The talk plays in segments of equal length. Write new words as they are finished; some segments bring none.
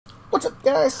What's up,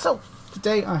 guys? So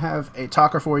today I have a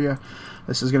talker for you.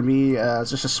 This is going to be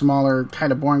just a smaller,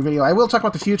 kind of boring video. I will talk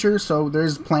about the future, so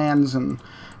there's plans and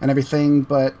everything,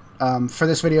 but for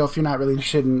this video, if you're not really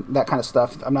interested in that kind of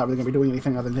stuff, I'm not really going to be doing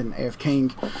anything other than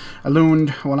AFKing,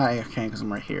 alone. Well, not AFKing because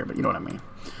I'm right here, but you know what I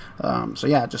mean. So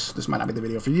yeah, this might not be the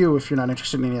video for you if you're not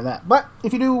interested in any of that. But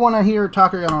if you do want to hear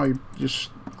talker, I don't know, you just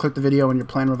click the video and you're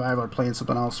playing Revival or playing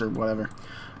something else or whatever,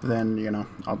 then, you know,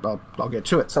 I'll get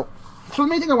to it. So the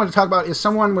main thing I want to talk about is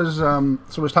someone was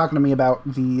talking to me about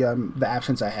the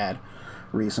absence I had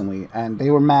recently, and they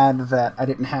were mad that I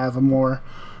didn't have a more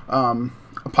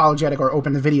apologetic or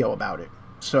open video about it.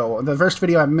 So the first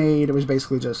video I made, it was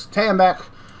basically just, hey, I'm back.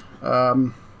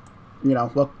 You know,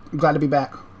 well, I'm glad to be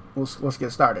back. Let's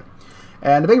get started.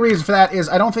 And the big reason for that is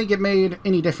I don't think it made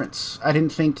any difference. I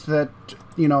didn't think that,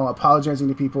 you know, apologizing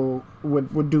to people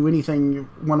would do anything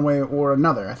one way or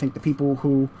another. I think the people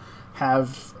who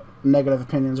have negative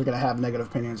opinions are going to have negative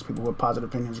opinions. People with positive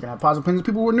opinions are going to have positive opinions.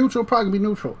 People who are neutral are probably going to be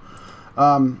neutral.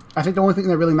 I think the only thing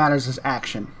that really matters is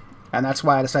action. And that's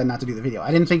why I decided not to do the video.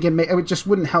 I didn't think it just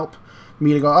wouldn't help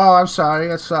me to go, oh, I'm sorry,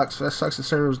 that sucks. That sucks, the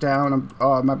server was down.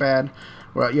 Oh, my bad.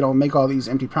 Or, you know, make all these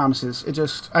empty promises. It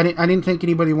just, I didn't think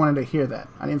anybody wanted to hear that.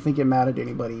 I didn't think it mattered to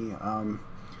anybody.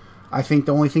 I think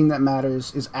the only thing that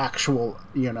matters is actual,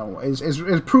 you know, is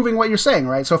proving what you're saying,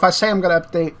 right? So if I say I'm going to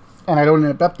update and I don't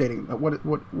end up updating,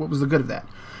 what was the good of that?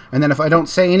 And then if I don't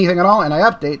say anything at all and I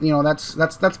update, you know, that's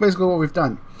basically what we've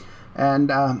done.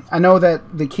 And I know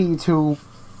that the key to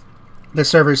the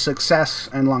server's success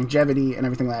and longevity and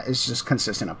everything like that is just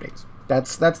consistent updates.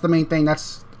 That's the main thing.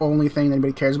 That's the only thing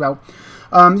anybody cares about.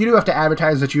 You do have to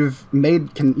advertise that you've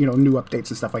made new updates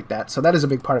and stuff like that. So that is a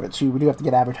big part of it too. We do have to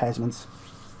get advertisements.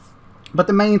 But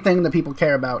the main thing that people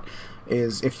care about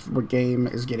is if the game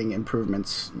is getting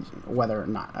improvements, whether or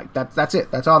not. Like that's it.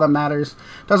 That's all that matters.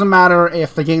 Doesn't matter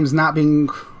if the game's not being,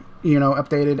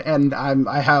 updated, and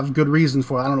I have good reasons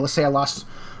for it. I don't know. Let's say I lost.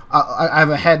 I have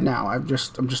a head now. I'm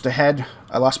just a head.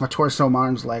 I lost my torso, my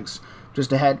arms, legs.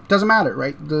 Just a head. Doesn't matter,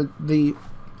 right? At the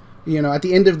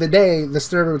end of the day, the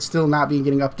server would still not be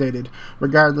getting updated,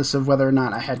 regardless of whether or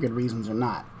not I had good reasons or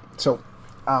not. So,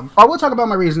 I will talk about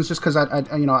my reasons, just because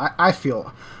I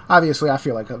feel, obviously, I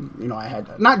feel like I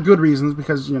had not good reasons,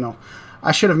 because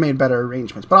I should have made better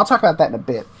arrangements. But I'll talk about that in a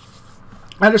bit.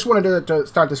 I just wanted to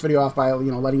start this video off by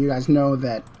letting you guys know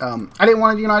that I didn't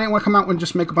want to come out and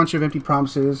just make a bunch of empty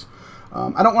promises.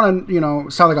 I don't want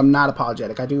to sound like I'm not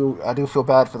apologetic. I do feel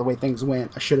bad for the way things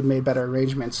went. I should have made better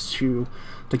arrangements to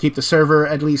keep the server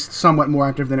at least somewhat more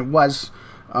active than it was.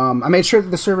 I made sure that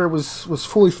the server was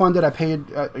fully funded. I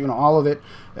paid all of it.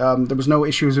 There was no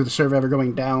issues with the server ever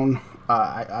going down.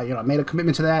 I made a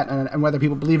commitment to that, and whether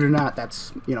people believe it or not,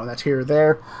 that's that's here or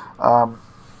there.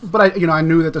 But I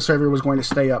knew that the server was going to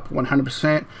stay up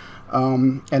 100%.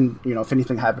 And if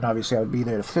anything happened, obviously I would be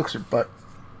there to fix it. But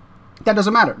that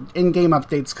doesn't matter. In-game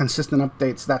updates, consistent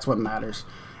updates, that's what matters.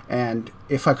 And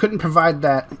if I couldn't provide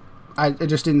that, it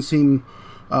just didn't seem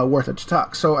worth it to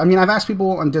talk. So, I mean, I've asked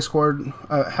people on Discord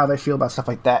how they feel about stuff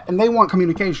like that. And they want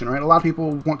communication, right? A lot of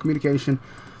people want communication.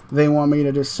 They want me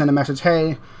to just send a message,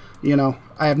 hey,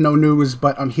 I have no news,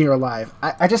 but I'm here alive.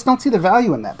 I just don't see the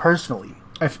value in that, personally.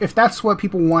 If that's what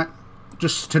people want,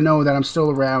 just to know that I'm still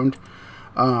around,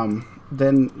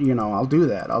 then I'll do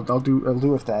that. I'll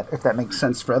do if that makes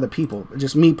sense for other people.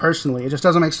 Just me personally, it just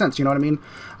doesn't make sense. You know what I mean?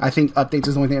 I think updates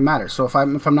is the only thing that matters. So if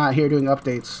I'm not here doing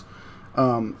updates,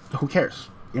 who cares?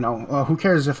 Who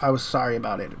cares if I was sorry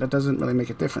about it? That doesn't really make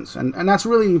a difference. And that's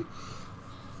really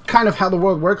kind of how the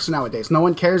world works nowadays. No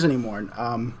one cares anymore.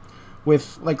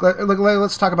 With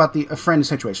let's talk about a friend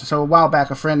situation. So a while back,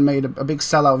 a friend made a big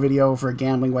sellout video for a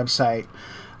gambling website.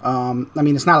 I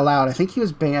mean, it's not allowed. I think he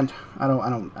was banned. I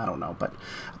don't know. But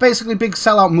basically, big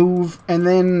sellout move. And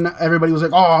then everybody was like,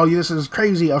 "Oh, this is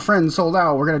crazy. A friend sold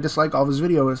out. We're gonna dislike all of his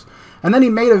videos." And then he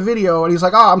made a video, and he's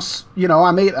like, "Oh,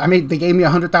 they gave me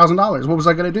 $100,000. What was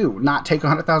I gonna do? Not take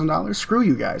 $100,000? Screw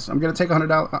you guys. I'm gonna take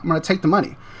 $100. I'm gonna take the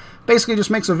money." Basically, just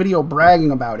makes a video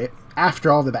bragging about it after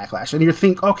all the backlash. And you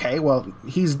think, okay, well,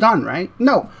 he's done, right?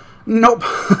 No. Nope.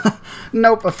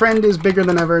 Nope. A friend is bigger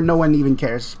than ever. No one even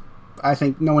cares. I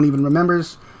think no one even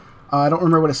remembers. I don't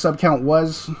remember what his sub count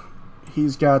was.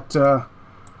 He's got,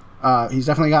 he's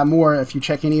definitely got more. If you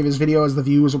check any of his videos, the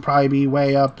views will probably be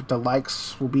way up. The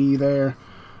likes will be there.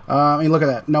 I mean, look at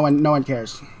that. No one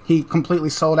cares. He completely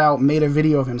sold out, made a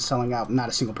video of him selling out. Not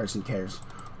a single person cares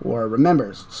or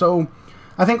remembers. So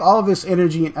I think all of this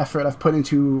energy and effort I've put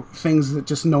into things that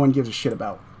just no one gives a shit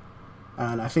about.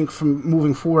 And I think from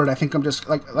moving forward, I think I'm just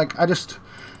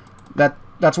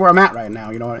that's where I'm at right now,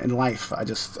 in life.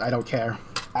 I don't care.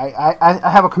 I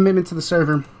have a commitment to the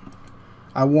server.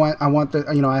 I want the,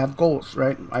 I have goals,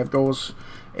 right? I have goals.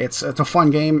 It's a fun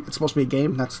game. It's supposed to be a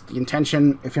game. That's the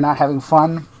intention. If you're not having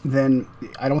fun, then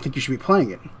I don't think you should be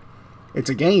playing it. It's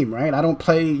a game, right? I don't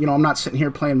play, I'm not sitting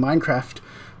here playing Minecraft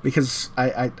because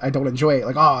I don't enjoy it.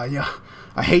 Like, oh, yeah,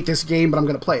 I hate this game, but I'm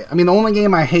going to play it. I mean, the only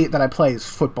game I hate that I play is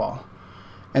football.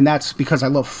 And that's because I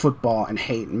love football and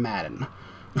hate Madden.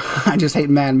 I just hate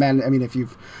Madden. I mean, if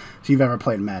you've ever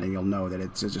played Madden, you'll know that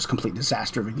it's just a complete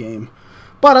disaster of a game.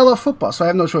 But I love football, so I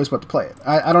have no choice but to play it.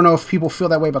 I don't know if people feel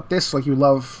that way about this, like you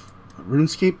love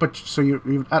RuneScape, but so you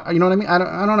know what I mean? I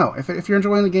don't know. If you're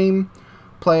enjoying the game,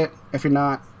 play it. If you're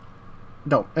not,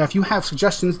 don't. If you have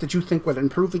suggestions that you think would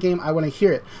improve the game, I want to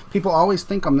hear it. People always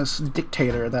think I'm this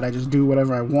dictator that I just do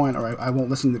whatever I want, or I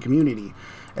won't listen to the community.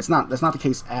 That's not the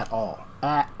case at all.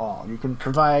 At all. You can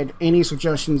provide any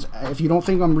suggestions. If you don't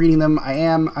think I'm reading them, I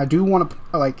am. I do want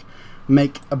to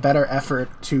make a better effort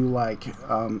to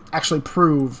actually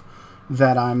prove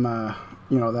that I'm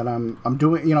I'm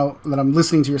doing, that I'm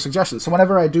listening to your suggestions. So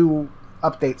whenever I do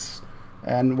updates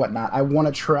and whatnot, I want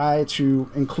to try to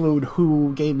include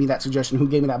who gave me that suggestion, who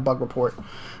gave me that bug report,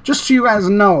 just so you guys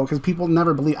know, because people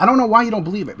never believe. I don't know why you don't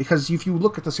believe it, because if you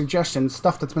look at the suggestions,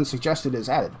 stuff that's been suggested is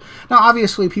added. Now,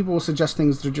 obviously, people will suggest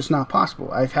things that are just not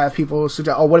possible. I've had people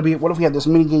suggest, oh, what if we have this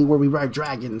mini game where we ride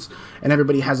dragons and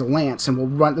everybody has a lance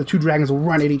and the two dragons will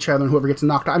run at each other and whoever gets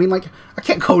knocked out. I mean, I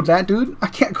can't code that, dude. I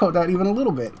can't code that even a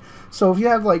little bit. So if you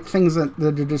have things that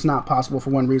are just not possible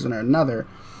for one reason or another,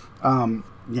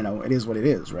 it is what it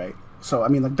is, right? So, I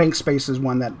mean, bank space is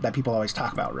one that people always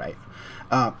talk about, right?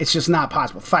 It's just not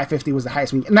possible. 550 was the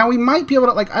highest. Now, we might be able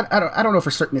to, I don't know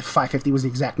for certain if 550 was the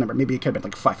exact number. Maybe it could have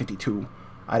been 552.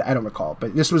 I don't recall.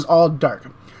 But this was all dark.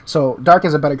 So, dark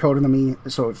is a better coder than me.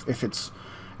 So, if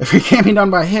it can't be done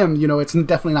by him, it's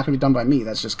definitely not going to be done by me.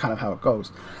 That's just kind of how it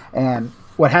goes. And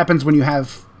what happens when you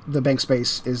have the bank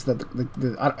space is that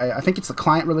I think it's the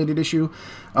client related issue.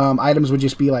 Items would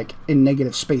just be in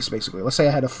negative space, basically. Let's say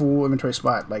I had a full inventory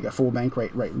spot, a full bank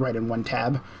right in one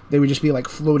tab. They would just be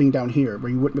floating down here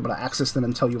where you wouldn't be able to access them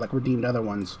until you redeemed other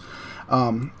ones.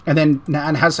 And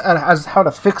as how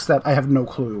to fix that, I have no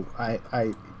clue.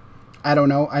 I don't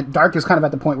know. Dark is kind of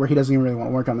at the point where he doesn't even really want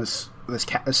to work on this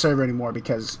server anymore,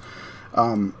 because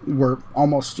we're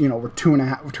almost we're two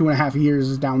and a half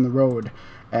years down the road.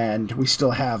 And we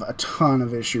still have a ton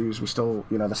of issues. We still,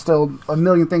 there's still a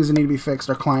million things that need to be fixed.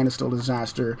 Our client is still a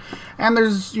disaster. And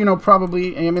there's,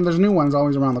 probably, there's new ones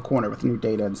always around the corner with new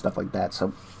data and stuff like that.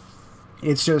 So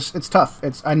it's tough.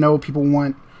 I know people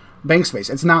want bank space.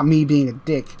 It's not me being a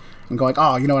dick and going,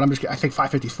 oh, you know what, I think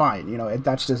 550 is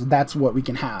fine. That's what we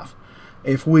can have.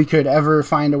 If we could ever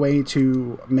find a way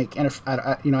to make, I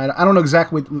don't know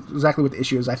exactly what the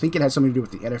issue is. I think it has something to do with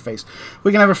the interface. If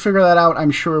we can ever figure that out, I'm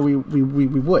sure we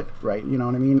would, right? You know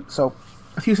what I mean? So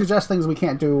if you suggest things we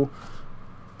can't do,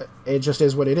 it just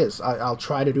is what it is. I'll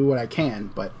try to do what I can,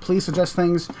 but please suggest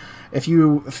things. If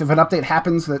an update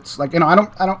happens, that's I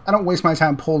don't waste my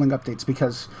time polling updates,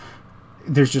 because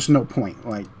there's just no point.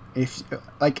 If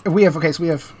we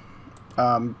have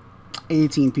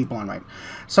 18 people on, right?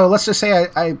 So let's just say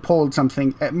I polled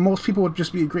something. Most people would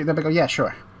just be agreeing. They'd go, yeah,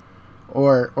 sure.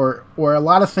 Or a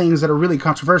lot of things that are really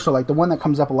controversial, like the one that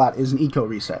comes up a lot is an eco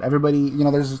reset. Everybody,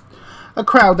 there's a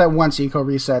crowd that wants eco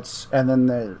resets, and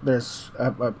then there's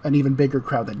an even bigger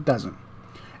crowd that doesn't.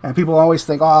 And people always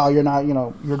think, oh, you're not,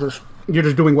 you're just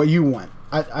doing what you want.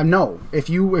 I know. If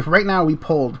right now we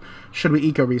polled, should we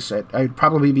eco reset? I'd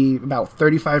probably be about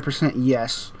 35%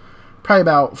 yes, probably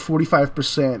about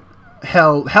 45%.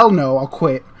 Hell no, I'll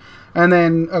quit. And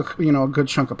then a good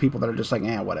chunk of people that are just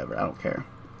whatever, I don't care.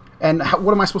 And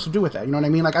what am I supposed to do with that? You know what I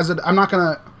mean? I'm not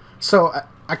gonna. So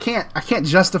I can't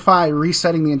justify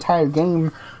resetting the entire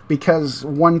game because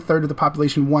 1/3 of the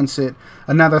population wants it,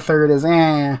 another third is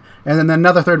and then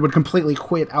another third would completely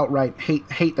quit outright,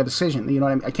 hate the decision. You know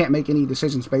what I mean? I can't make any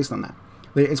decisions based on that.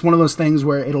 It's one of those things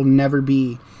where it'll never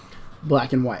be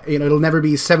black and white. It'll never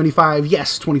be 75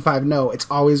 yes, 25 no. It's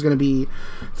always going to be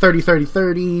 30 30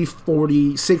 30,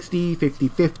 40 60, 50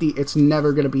 50. It's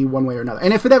never going to be one way or another.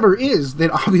 And if it ever is,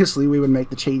 then obviously we would make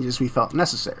the changes we felt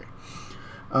necessary.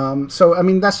 So I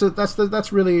mean, that's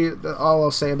really all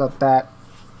I'll say about that.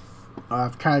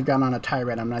 I've kind of gone on a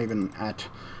tirade. I'm not even at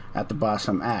the boss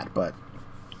I'm at, but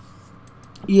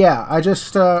yeah, I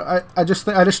just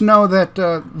know that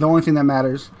the only thing that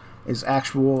matters is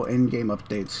actual in-game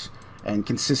updates and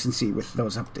consistency with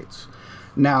those updates.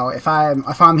 Now, if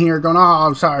I'm here going, oh,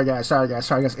 I'm sorry guys,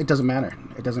 it doesn't matter.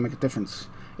 It doesn't make a difference.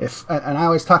 And I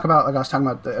always talk about, I was talking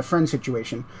about a friend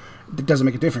situation. It doesn't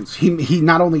make a difference. He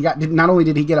not only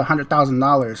did he get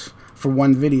 $100,000 for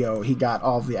one video, he got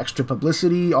all the extra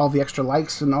publicity, all the extra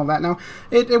likes, and all that. Now,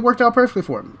 it worked out perfectly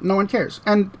for him. No one cares,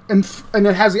 and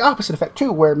it has the opposite effect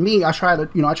too. Where me, I try to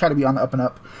be on the up and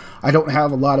up. I don't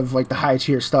have a lot of like the high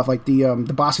tier stuff, like the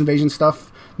boss invasion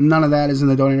stuff. None of that is in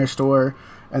the donator store,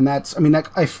 and that's, I mean, that,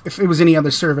 if it was any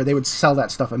other server, they would sell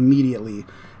that stuff immediately,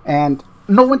 and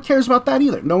no one cares about that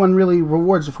either. No one really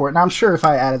rewards you for it. Now, I'm sure if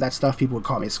I added that stuff, people would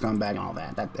call me a scumbag and all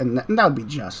that. And that would be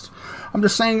just. I'm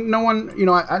just saying, no one,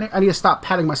 I need to stop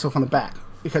patting myself on the back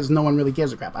because no one really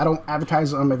gives a crap. I don't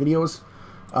advertise on my videos.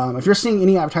 If you're seeing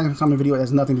any advertisements on my video that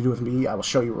has nothing to do with me, I will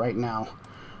show you right now.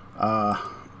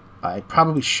 I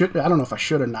probably should. I don't know if I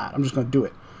should or not. I'm just going to do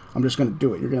it. I'm just going to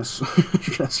do it. You're going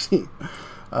to see.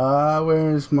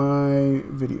 Where's my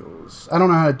videos? I don't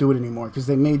know how to do it anymore because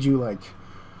they made you like...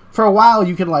 For a while,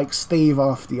 you could like stave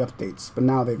off the updates, but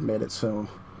now they've made it so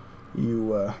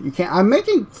you can't. I'm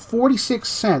making 46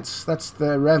 cents. That's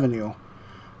the revenue.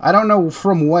 I don't know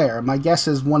from where. My guess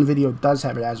is one video does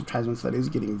have advertisements that is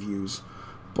getting views,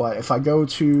 but if I go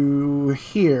to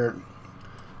here,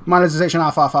 monetization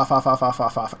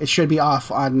off. It should be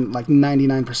off on like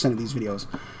 99% of these videos.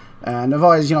 And I've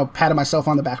always, patted myself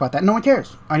on the back about that. No one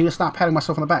cares. I need to stop patting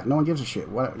myself on the back. No one gives a shit.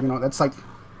 What, that's like,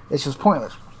 it's just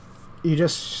pointless. You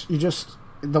just,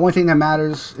 the only thing that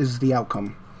matters is the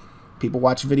outcome. People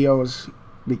watch videos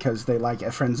because they like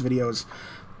a friend's videos.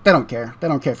 They don't care. They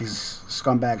don't care if he's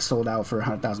scumbag sold out for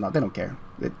 $100,000. They don't care.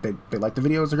 They like the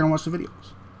videos. They're gonna watch the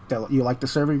videos. You like the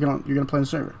server. You're gonna play the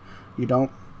server. You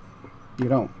don't. You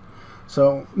don't.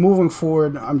 So moving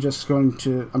forward, I'm just gonna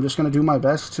do my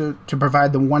best to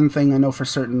provide the one thing I know for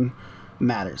certain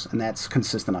matters, and that's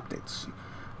consistent updates.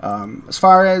 As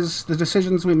far as the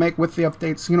decisions we make with the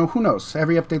updates, who knows?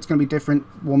 Every update's going to be different.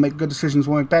 We'll make good decisions,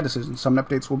 we'll make bad decisions. Some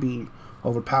updates will be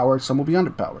overpowered, some will be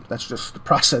underpowered. That's just the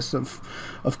process of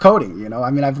coding, I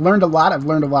mean, I've learned a lot. I've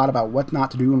learned a lot about what not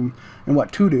to do and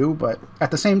what to do, but at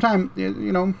the same time,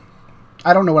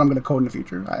 I don't know what I'm going to code in the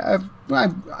future. I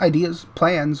have ideas,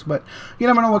 plans, but you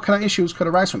never know what kind of issues could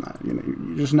arise from that.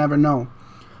 You just never know.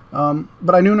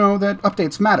 But I do know that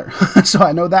updates matter, so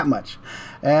I know that much.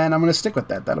 And I'm going to stick with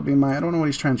that. That'll be my... I don't know what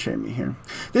he's trying to show me here.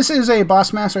 This is a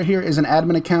boss master here, is an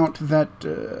admin account that...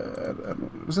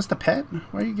 was this the pet?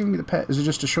 Why are you giving me the pet? Is it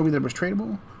just to show me that it was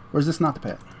tradable? Or is this not the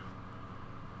pet?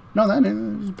 No, that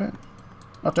is a pet.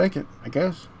 I'll take it, I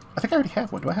guess. I think I already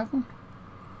have one. Do I have one?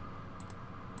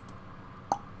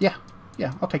 Yeah.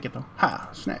 Yeah, I'll take it though. Ha,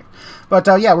 snag. But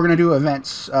yeah, we're going to do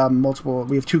events. Multiple.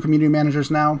 We have 2 community managers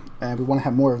now, and we want to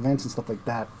have more events and stuff like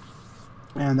that.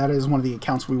 And that is one of the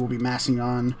accounts we will be massing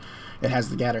on. It has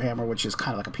the Gather Hammer, which is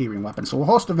kind of like a P-ring weapon. So we'll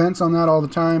host events on that all the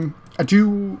time. I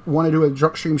do want to do a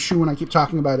drunk stream shoe, and I keep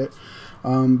talking about it.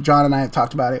 John and I have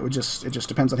talked about it. It just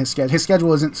depends on his schedule. His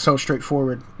schedule isn't so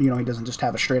straightforward. He doesn't just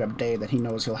have a straight-up day that he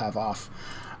knows he'll have off.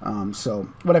 So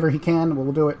whatever he can,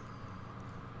 we'll do it.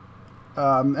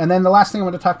 And then the last thing I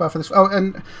want to talk about for this... Oh,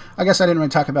 and I guess I didn't really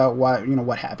talk about why,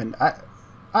 what happened.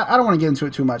 I don't want to get into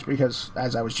it too much because,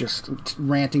 as I was just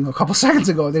ranting a couple seconds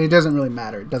ago, that it doesn't really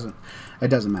matter. It doesn't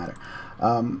matter.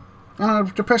 I don't know.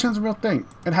 Depression is a real thing.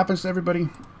 It happens to everybody.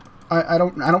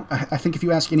 I think if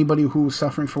you ask anybody who's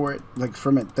suffering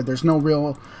from it, that there's no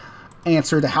real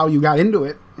answer to how you got into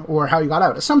it or how you got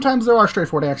out. Sometimes there are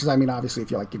straightforward answers. I mean, obviously, if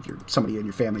somebody in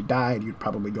your family died, you'd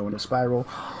probably go into a spiral.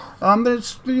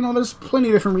 There's plenty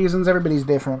of different reasons. Everybody's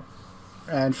different.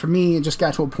 And for me, it just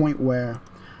got to a point where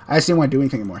I just didn't want to do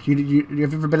anything anymore. You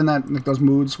have ever been in that those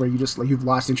moods where you just you've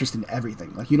lost interest in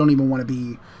everything? You don't even want to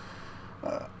be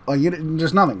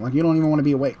just nothing. You don't even want to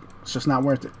be awake. It's just not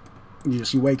worth it.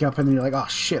 You wake up and then you're like, oh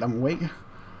shit, I'm awake.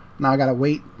 Now I gotta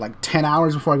wait 10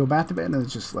 hours before I go back to bed, and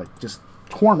it's just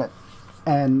torment.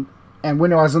 And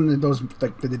when I was in those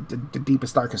the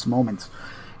deepest, darkest moments,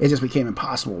 it just became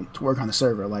impossible to work on the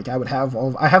server.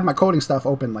 I have my coding stuff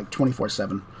open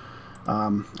 24/7.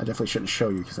 I definitely shouldn't show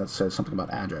you because that says something about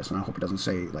address, and I hope it doesn't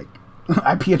say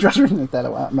IP address or anything like that.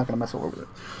 I'm not gonna mess over with it.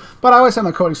 But I always have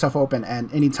my coding stuff open,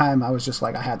 and anytime I was just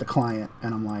I had the client,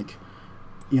 and I'm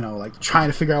trying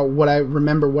to figure out what I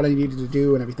needed to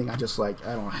do and everything. I just I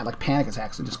don't know, had panic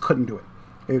attacks and just couldn't do it.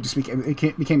 It just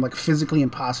became physically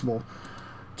impossible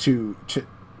to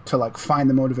find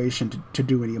the motivation to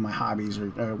do any of my hobbies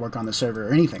or work on the server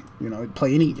or anything,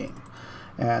 play any game.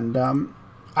 And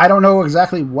I don't know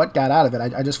exactly what got out of it.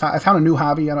 I found a new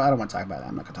hobby. I don't want to talk about it.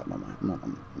 I'm not going to talk about I'm not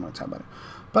going to talk about it.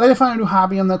 But I did find a new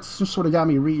hobby, and that's just sort of got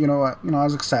me I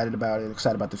was excited about it,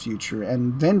 excited about the future.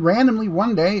 And then randomly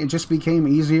one day it just became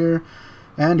easier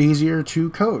and easier to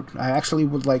code. I actually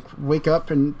would wake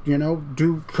up and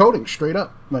do coding straight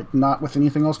up, not with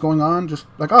anything else going on, just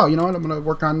oh, you know what, I'm going to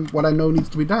work on what I know needs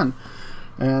to be done.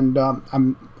 And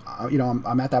I'm you know,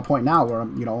 I'm at that point now where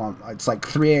I'm, you know, it's like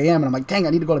 3 a.m. and I'm like, dang, I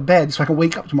need to go to bed so I can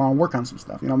wake up tomorrow and work on some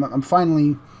stuff. You know, I'm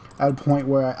finally at a point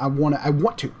where I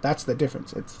want to. That's the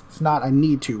difference. It's not I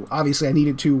need to. Obviously, I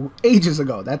needed to ages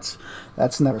ago. That's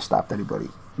never stopped anybody.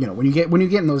 You know, when you get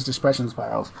in those depression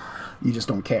spirals, you just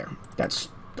don't care. That's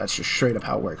just straight up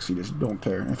how it works. You just don't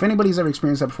care. If anybody's ever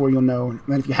experienced that before, you'll know.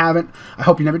 And if you haven't, I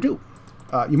hope you never do.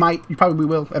 You probably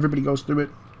will. Everybody goes through it.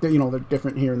 You know, they're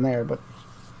different here and there, but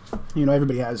you know,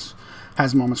 everybody has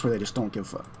moments where they just don't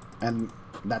give up. And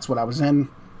that's what I was in.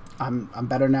 I'm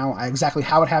better now. Exactly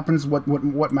how it happens, what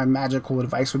my magical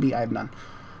advice would be, I have none.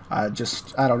 I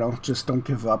don't know. Just don't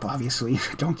give up. Obviously,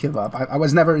 don't give up. I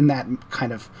was never in that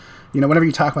kind of, you know, whenever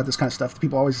you talk about this kind of stuff,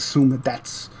 people always assume that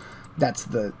that's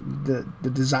the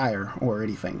desire or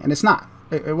anything, and it's not.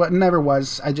 It never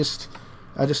was. I just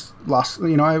lost.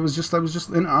 You know, I was just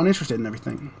uninterested in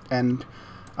everything, and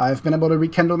I've been able to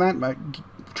rekindle that. I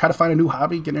try to find a new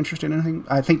hobby, get interested in anything.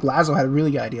 I think Lazo had a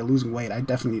really good idea, losing weight. I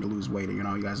definitely need to lose weight. You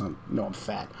know, you guys don't know I'm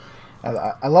fat.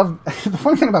 I love the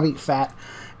funny thing about being fat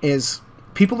is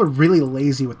people are really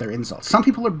lazy with their insults. Some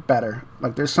people are better.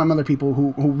 Like there's some other people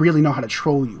who really know how to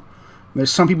troll you.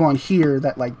 There's some people on here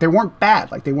that like they weren't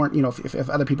bad. Like they weren't, you know, if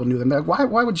other people knew them, they're like,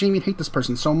 why would Jamian hate this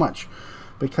person so much?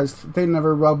 Because they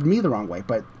never rubbed me the wrong way.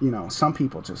 But you know, some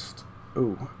people just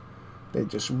they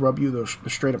just rub you the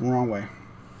straight up wrong way.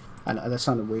 I know that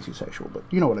sounded way too sexual, but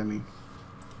you know what I mean.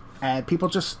 And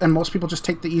most people just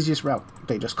take the easiest route.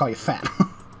 They just call you fat.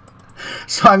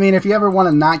 So I mean, if you ever want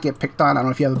to not get picked on, I don't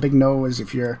know if you have a big nose,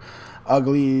 if you're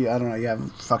ugly, I don't know, you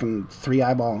have fucking 3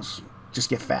 eyeballs, just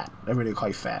get fat. Everybody will call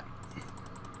you fat.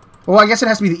 Well, I guess it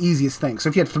has to be the easiest thing. So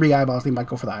if you had 3 eyeballs, they might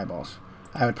go for the eyeballs.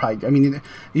 I would probably. I mean,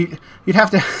 you'd have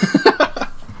to.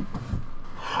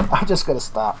 I'm just gonna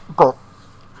stop.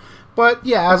 But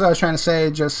yeah, as I was trying to say,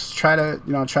 just try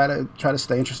to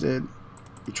stay interested.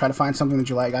 You try to find something that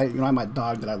you like. I have my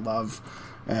dog that I love,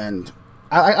 and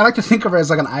I like to think of her as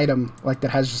like an item, like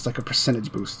that has just like a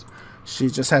percentage boost. She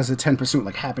just has a 10%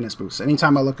 like happiness boost.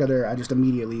 Anytime I look at her, I just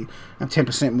immediately am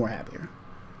 10% more happier.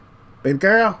 Baby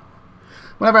girl.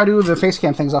 Whenever I do the face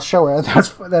cam things, I'll show her.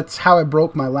 That's how I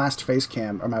broke my last face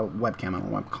cam, or my webcam. I don't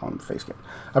know why I'm calling it face cam.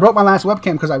 I broke my last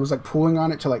webcam because I was like pulling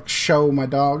on it to like show my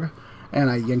dog,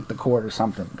 and I yanked the cord or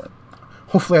something. But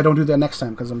hopefully I don't do that next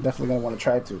time because I'm definitely going to want to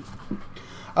try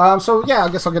to. So yeah, I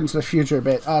guess I'll get into the future a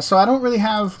bit. So I don't really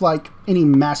have like any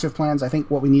massive plans. I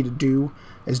think what we need to do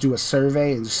is do a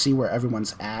survey and see where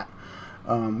everyone's at.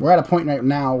 We're at a point right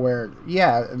now where,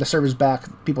 yeah, the server's back.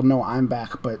 People know I'm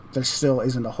back, but there still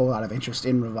isn't a whole lot of interest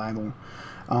in Revival.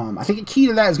 I think a key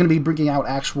to that is going to be bringing out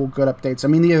actual good updates. I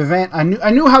mean, the event,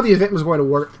 I knew how the event was going to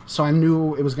work, so I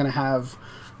knew it was going to have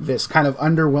this kind of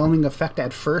underwhelming effect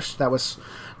at first. That was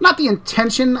not the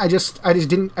intention. I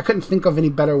couldn't think of any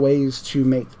better ways to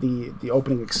make the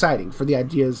opening exciting for the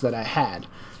ideas that I had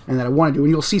and that I want to do.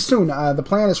 And you'll see soon. The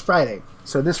plan is Friday.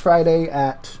 So this Friday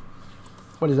at,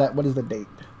 what is that? What is the date?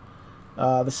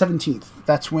 The 17th.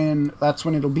 That's when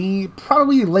it'll be.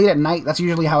 Probably late at night. That's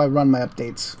usually how I run my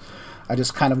updates. I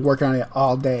just kind of work on it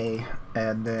all day,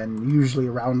 and then usually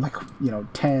around like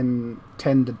 10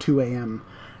 to 2 a.m.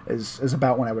 is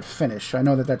about when I would finish. I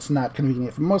know that that's not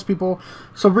convenient for most people,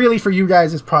 so really for you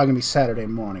guys it's probably gonna be Saturday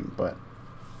morning. But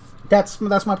that's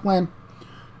my plan,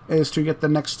 is to get the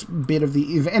next bit of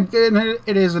the event, and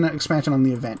it is an expansion on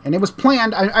the event, and it was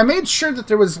planned. I made sure that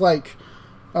there was like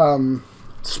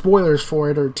spoilers for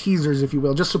it, or teasers if you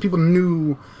will, just so people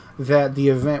knew that the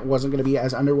event wasn't going to be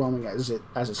as underwhelming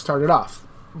as it started off.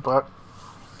 But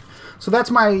so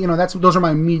that's my those are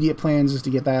my immediate plans, is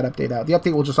to get that update out. The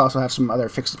update will just also have some other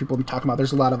fixes people have been talking about.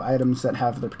 There's a lot of items that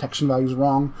have their protection values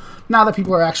wrong. Now that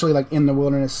people are actually like in the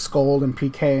wilderness, skulled and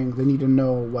PKing, they need to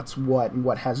know what's what and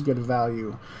what has good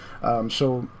value.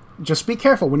 So just be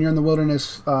careful when you're in the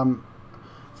wilderness.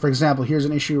 For example, here's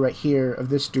an issue right here of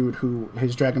this dude who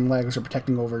his dragon legs are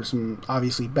protecting over some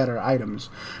obviously better items.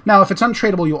 Now, if it's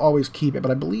untradeable, you'll always keep it, but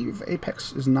I believe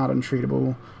Apex is not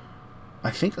untradeable.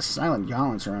 I think the Silent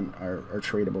Gauntlets are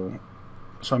tradable.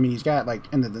 So, I mean, he's got, like,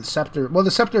 and the Scepter. Well, the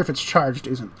Scepter, if it's charged,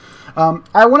 isn't.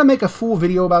 I want to make a full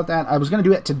video about that. I was going to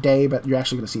do it today, but you're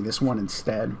actually going to see this one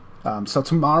instead. So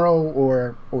tomorrow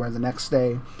or the next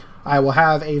day, I will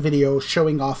have a video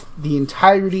showing off the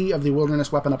entirety of the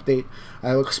Wilderness Weapon Update.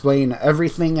 I will explain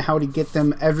everything, how to get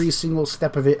them, every single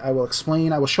step of it. I will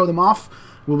show them off.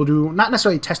 We will do, not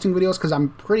necessarily testing videos, because I'm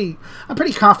pretty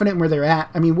confident where they're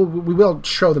at. I mean, we will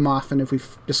show them off, and if we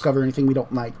discover anything we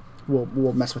don't like,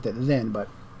 we'll mess with it then. But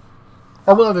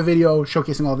I will have a video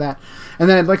showcasing all that, and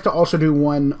then I'd like to also do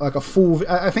one like a full.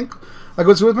 I think like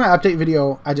with my update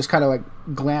video, I just kind of like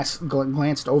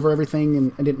glanced over everything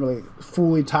and didn't really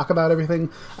fully talk about everything.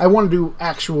 I want to do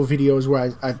actual videos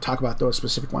where I talk about those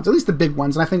specific ones, at least the big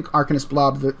ones. And I think Arcanist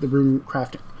Blob, the rune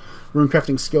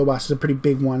crafting skill boss, is a pretty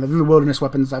big one. And then the wilderness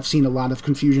weapons, I've seen a lot of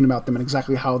confusion about them and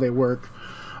exactly how they work.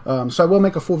 So I will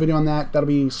make a full video on that. That'll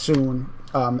be soon.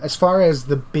 As far as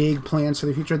the big plans for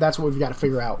the future, that's what we've got to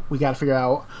figure out. We got to figure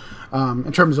out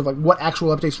in terms of like what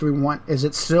actual updates do we want. Is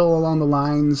it still along the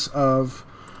lines of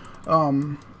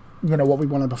you know, what we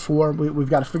wanted before? We've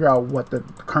got to figure out what the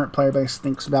current player base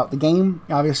thinks about the game.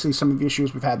 Obviously, some of the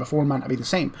issues we've had before might not be the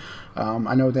same.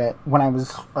 I know that when I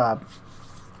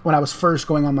was first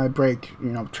going on my break, you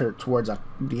know, towards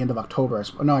the end of October.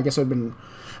 No, I guess it would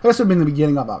have been the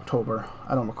beginning of October.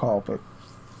 I don't recall, but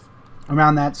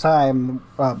around that time,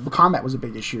 the combat was a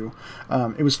big issue.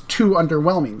 It was too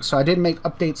underwhelming, so I did make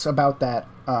updates about that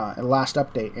in the last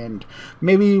update, and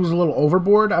maybe it was a little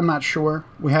overboard. I'm not sure.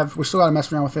 We still got to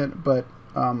mess around with it, but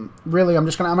really, I'm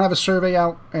gonna have a survey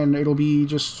out, and it'll be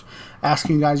just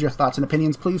asking you guys your thoughts and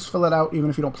opinions. Please fill it out, even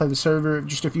if you don't play the server.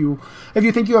 Just if you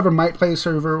think you ever might play a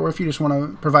server, or if you just want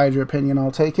to provide your opinion,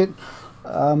 I'll take it.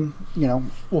 You know,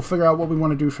 we'll figure out what we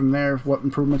want to do from there, what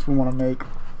improvements we want to make,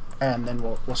 and then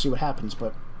we'll see what happens.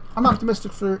 But I'm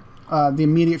optimistic for the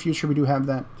immediate future. We do have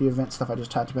the event stuff I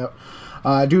just talked about.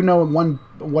 I do know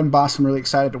one boss I'm really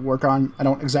excited to work on. I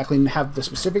don't exactly have the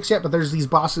specifics yet, but there's these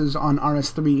bosses on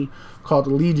RS3 called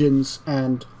Legions,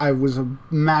 and I was a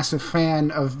massive fan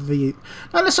of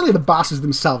not necessarily the bosses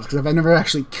themselves, because I've never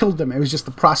actually killed them. It was just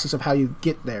the process of how you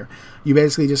get there. You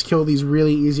basically just kill these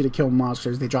really easy to kill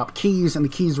monsters. They drop keys, and the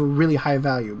keys were really high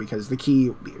value because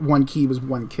one key was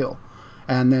one kill.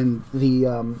 And then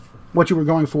what you were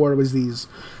going for was these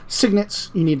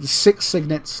signets. You needed 6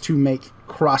 signets to make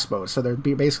crossbows. So they're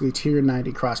basically tier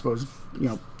 90 crossbows.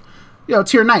 You know,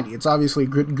 tier 90. It's obviously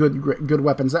good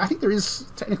weapons. I think there is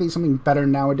technically something better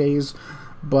nowadays,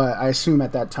 but I assume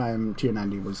at that time tier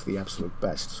 90 was the absolute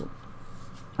best. So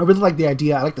I really like the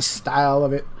idea. I like the style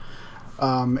of it.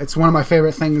 It's one of my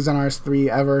favorite things on RS3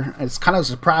 ever. It's kind of a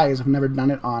surprise. I've never done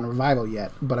it on Revival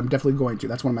yet, but I'm definitely going to.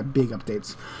 That's one of my big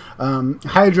updates.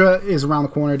 Hydra is around the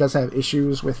corner. It does have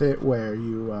issues with it where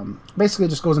you basically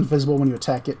just goes invisible when you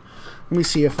attack it. Let me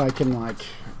see if I can like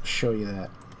show you that.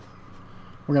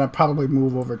 We're going to probably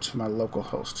move over to my local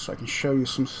host so I can show you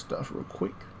some stuff real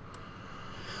quick.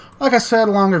 Like I said,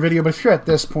 a longer video, but if you're at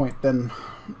this point, then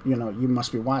you know you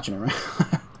must be watching it, right?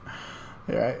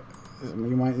 All right.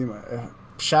 You might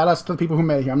shout outs to the people who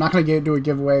made it here. I'm not going to do a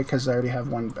giveaway because I already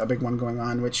have a big one going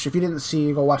on, which if you didn't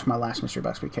see, go watch my last Mystery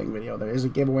Box King video. There is a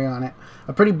giveaway on it.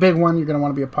 A pretty big one. You're going to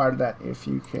want to be a part of that if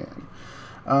you can.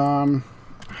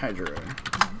 Hydra.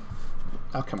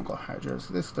 Alchemical Hydra. Is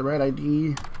this the right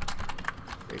ID?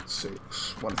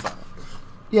 8615.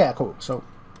 Yeah, cool. So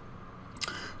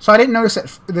I didn't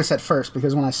notice this at first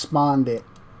because when I spawned it,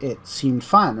 it seemed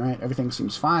fine, right? Everything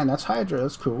seems fine. That's Hydra.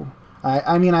 That's cool.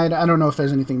 I mean, I don't know if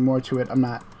there's anything more to it. I'm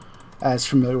not as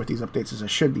familiar with these updates as I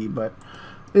should be, but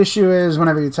the issue is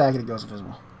whenever you attack it goes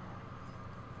invisible.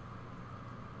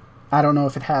 I don't know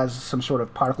if it has some sort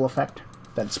of particle effect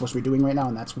that it's supposed to be doing right now,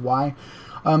 and that's why.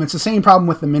 It's the same problem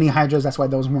with the mini Hydras. That's why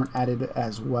those weren't added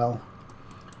as well.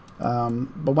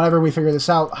 But whenever we figure this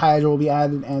out, Hydra will be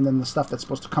added, and then the stuff that's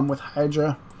supposed to come with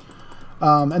Hydra.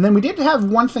 And then we did have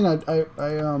one thing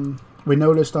we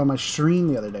noticed on my stream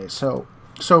the other day.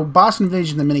 So Boss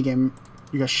Invasion, the minigame,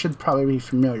 you guys should probably be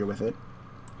familiar with it.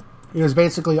 It was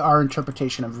basically our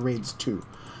interpretation of Raids 2.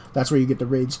 That's where you get the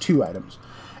Raids 2 items.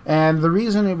 And the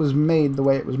reason it was made the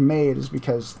way it was made is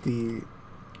because the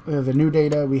new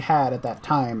data we had at that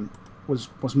time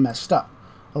was messed up.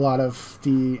 A lot of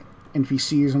the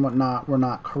NPCs and whatnot were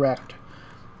not correct.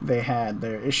 They had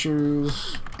their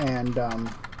issues, and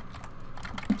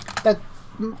I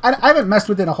haven't messed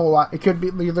with it a whole lot. It could be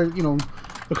either, you know,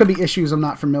 there could be issues I'm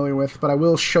not familiar with, but I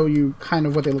will show you kind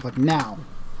of what they look like now.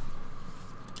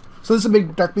 So this is a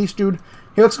big Dark Beast dude.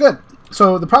 He looks good.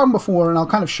 So the problem before, and I'll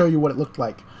kind of show you what it looked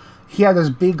like. He had this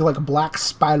big, like, black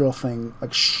spiral thing,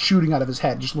 like, shooting out of his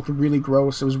head. It just looked really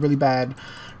gross. It was really bad,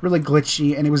 really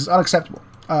glitchy, and it was unacceptable.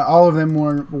 All of them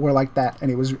were like that, and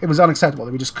it was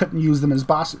unacceptable. We just couldn't use them as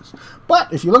bosses.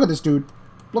 But if you look at this dude,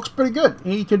 looks pretty good.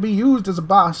 He could be used as a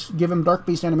boss. Give him Dark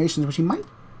Beast animations, which he might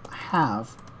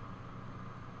have.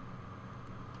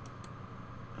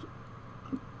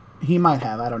 He might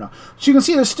have, I don't know. So you can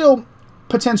see there's still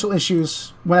potential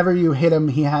issues. Whenever you hit him,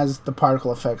 he has the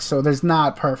particle effects, so there's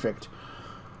not perfect.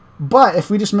 But if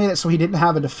we just made it so he didn't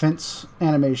have a defense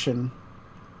animation,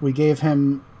 we gave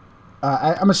him...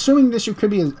 I'm assuming this could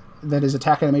be that his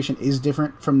attack animation is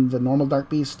different from the normal Dark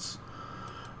Beasts.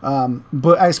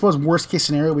 But I suppose worst case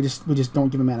scenario, we just don't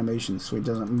give him animations, so he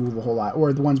doesn't move a whole lot.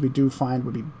 Or the ones we do find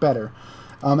would be better.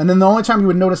 And then the only time you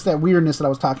would notice that weirdness that I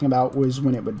was talking about was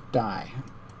when it would die.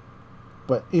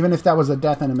 But even if that was a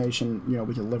death animation, you know,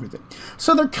 we could live with it.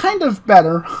 So they're kind of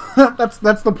better. That's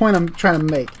the point I'm trying to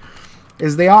make.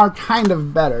 Is they are kind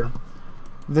of better.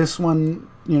 This one,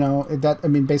 you know, I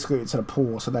mean, basically it's at a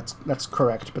pool, so that's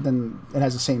correct. But then it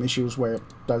has the same issues where it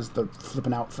does the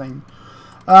flipping out thing.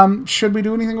 Should we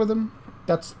do anything with them?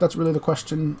 That's really the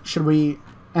question. Should we?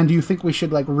 And do you think we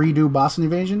should like redo Boss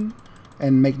Invasion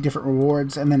and make different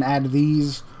rewards, and then add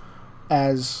these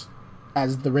as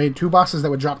the Raid 2 bosses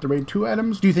that would drop the Raid 2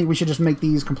 items? Do you think we should just make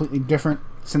these completely different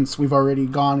since we've already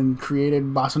gone and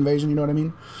created Boss Invasion? You know what I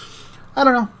mean? I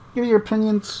don't know. Give me your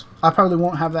opinions. I probably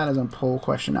won't have that as a poll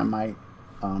question. I might.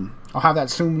 I'll have that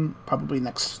soon. Probably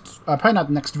next. Probably not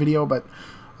the next video, but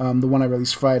the one I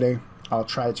release Friday. I'll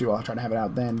try to have it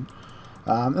out then.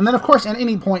 And then, of course, at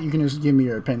any point, you can just give me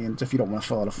your opinions. If you don't want to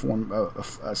fill out a form,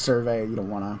 a survey, you don't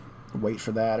want to wait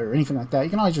for that or anything like that, you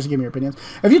can always just give me your opinions.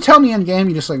 If you tell me in game,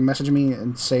 you just like message me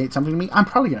and say something to me, I'm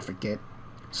probably gonna forget.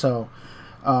 So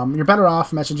you're better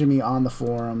off messaging me on the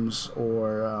forums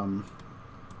or on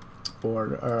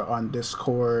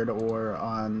Discord or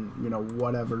on, you know,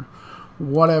 whatever,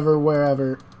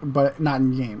 wherever, but not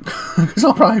in game, because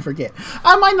I'll probably forget.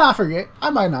 I might not forget.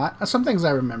 I might not. Some things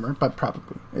I remember, but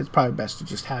it's probably best to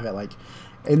just have it like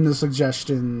in the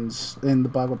suggestions, in the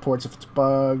bug reports if it's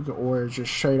bug, or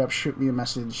just straight up shoot me a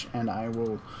message and I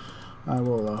will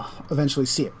eventually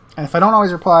see it. And if I don't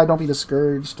always reply, don't be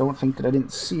discouraged. Don't think that I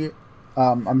didn't see it.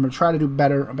 I'm going to try to do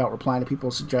better about replying to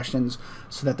people's suggestions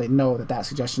so that they know that that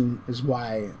suggestion is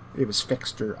why it was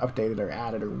fixed or updated or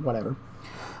added or whatever.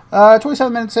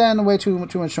 27 minutes in, way too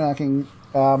much talking.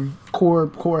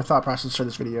 Core thought process for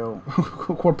this video.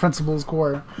 Core principles,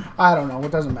 I don't know,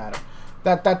 it doesn't matter.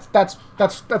 That's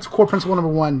core principle number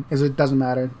 1, is it doesn't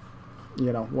matter.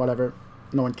 You know, whatever.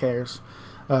 No one cares.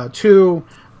 2,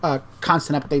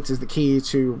 constant updates is the key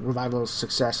to Revival's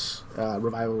success.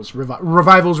 Revival's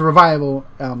revival.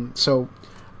 So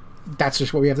that's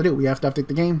just what we have to do. We have to update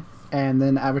the game and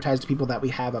then advertise to people that we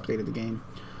have updated the game.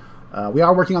 We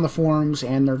are working on the forums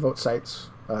and their vote sites.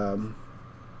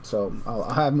 So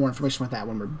I'll have more information with that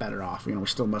when we're better off. You know, we're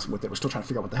still messing with it. We're still trying to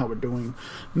figure out what the hell we're doing.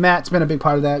 Matt's been a big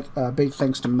part of that. Big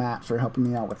thanks to Matt for helping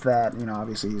me out with that. You know,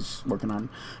 obviously he's working on,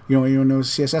 you know, anyone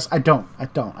knows CSS? I don't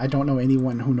know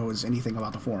anyone who knows anything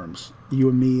about the forums. You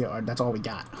and me that's all we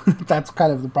got. That's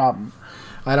kind of the problem.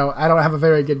 I don't have a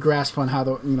very good grasp on how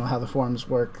the forums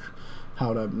work,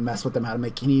 how to mess with them, how to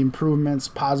make any improvements,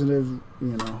 positive,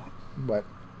 you know, but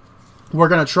we're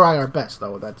gonna try our best,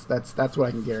 though. That's what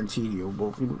I can guarantee you.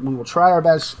 We will try our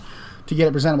best to get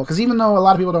it presentable. Because even though a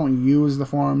lot of people don't use the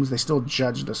forums, they still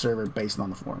judge the server based on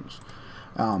the forums.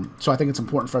 So I think it's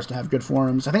important for us to have good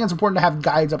forums. I think it's important to have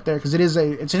guides up there because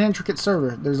it's an intricate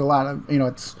server. There's a lot of, you know,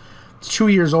 it's 2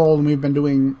 years old and we've been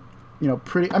doing, you know,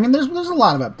 I mean, there's a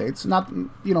lot of updates. Not,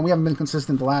 you know, we haven't been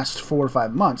consistent the last 4 or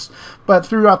 5 months, but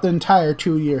throughout the entire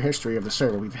 2-year history of the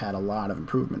server, we've had a lot of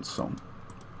improvements. So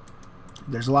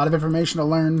there's a lot of information to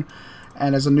learn,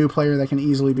 and as a new player, that can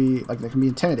easily be that can be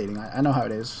intimidating. I know how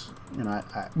it is. You know,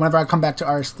 whenever I come back to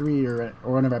RS3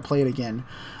 or whenever I play it again,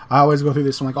 I always go through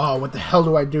this. I'm like, oh, what the hell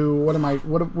do I do?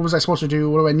 What was I supposed to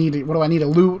do? What do I need to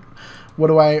loot?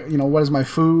 What is my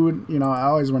food? You know, I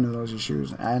always run into those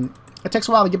issues, and it takes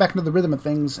a while to get back into the rhythm of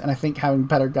things. And I think having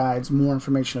better guides, more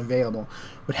information available,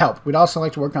 would help. We'd also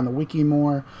like to work on the wiki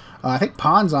more. I think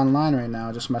Pon's online right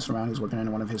now, just messing around. He's working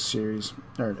on one of his series,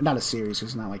 or not a series.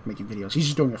 He's not like making videos. He's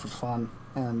just doing it for fun.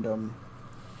 And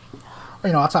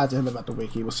you know, I'll talk to him about the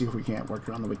wiki. We'll see if we can't work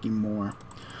on the wiki more.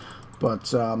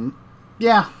 But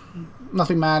yeah,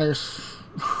 nothing matters.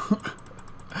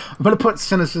 I'm gonna put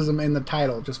cynicism in the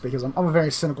title just because I'm a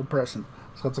very cynical person.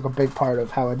 So it's like a big part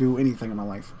of how I do anything in my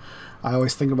life. I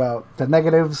always think about the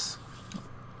negatives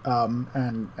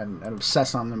and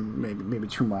obsess on them maybe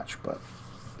too much, but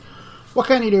what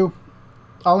can you do?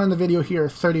 I'll end the video here.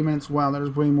 30 minutes. Wow, that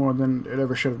is way more than it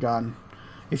ever should have gone.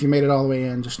 If you made it all the way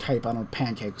in, just type, I don't know,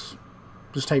 pancakes.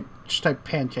 Just type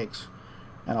pancakes,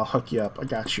 and I'll hook you up. I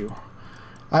got you.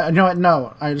 You know what?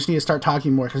 No, I just need to start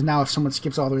talking more, because now if someone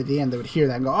skips all the way to the end, they would hear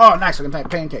that and go, oh, nice, I can type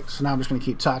pancakes. So now I'm just going to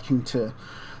keep talking to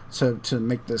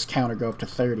make this counter go up to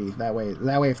 30. That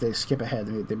way, if they skip ahead,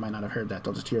 they might not have heard that.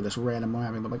 They'll just hear this random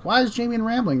rambling. But like, why is Jamian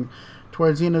rambling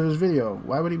towards the end of his video?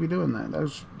 Why would he be doing that?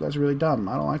 That's really dumb.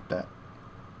 I don't like that.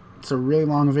 It's a really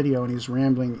long video, and he's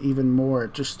rambling even more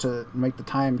just to make the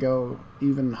time go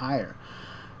even higher.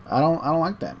 I don't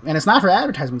like that. And it's not for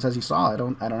advertisements, as you saw. I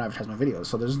don't advertise my videos,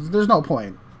 so there's no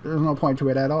point. There's no point to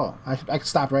it at all. I could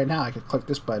stop right now. I could click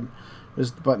this button. This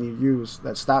is the button you use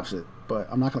that stops it, but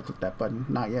I'm not gonna click that button.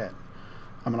 Not yet.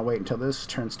 I'm gonna wait until this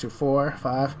turns to 4,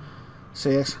 5,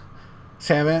 6,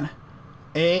 7,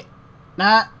 8,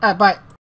 9. Bye.